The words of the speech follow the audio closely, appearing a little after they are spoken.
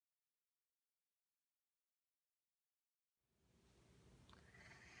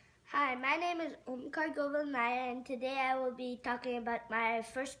Hi, my name is Omkar Govilnaya, and today I will be talking about my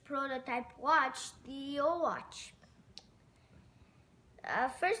first prototype watch, the O-Watch.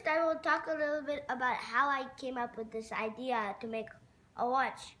 First, I will talk a little bit about how I came up with this idea to make a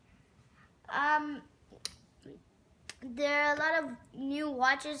watch. There are a lot of new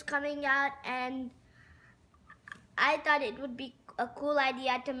watches coming out, and I thought it would be a cool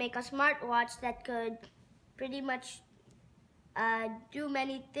idea to make a smartwatch that could pretty much do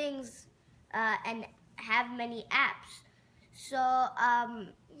many things and have many apps. So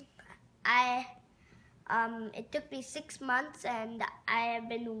it took me 6 months, and I have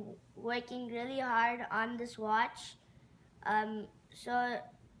been working really hard on this watch. So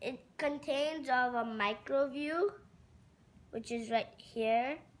it contains of a micro view, which is right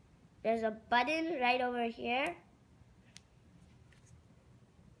here. There's a button right over here,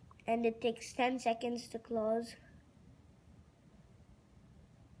 and it takes 10 seconds to close.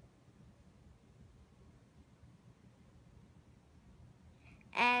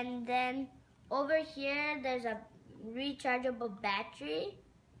 And then over here there's a rechargeable battery,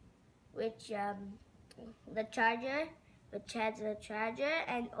 which the charger, which has a charger,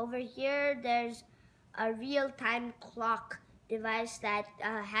 and over here there's a real-time clock device that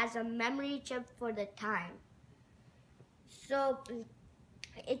has a memory chip for the time. So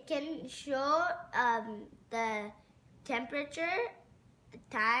it can show the temperature, the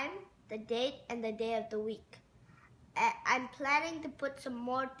time, the date, and the day of the week. I'm planning to put some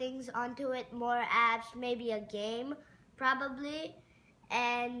more things onto it, more apps, maybe a game, probably,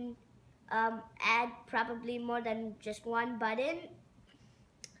 and add probably more than just one button.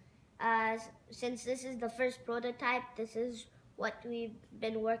 Since this is the first prototype, this is what we've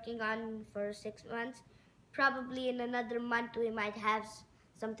been working on for 6 months. Probably in another month we might have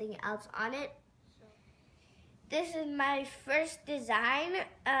something else on it. This is my first design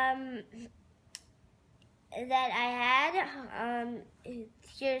that I had.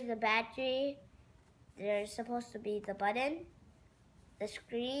 Here's the battery. There's supposed to be the button, the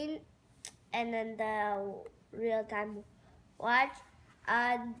screen, and then the real-time watch.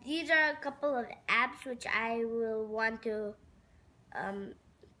 These are a couple of apps which I will want to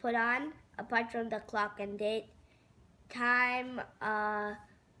put on, apart from the clock and date. Time,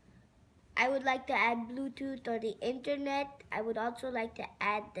 I would like to add Bluetooth or the internet. I would also like to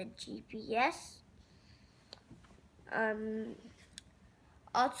add the GPS.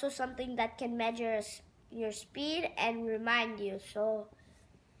 Also something that can measure your speed and remind you. So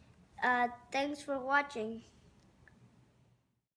thanks for watching.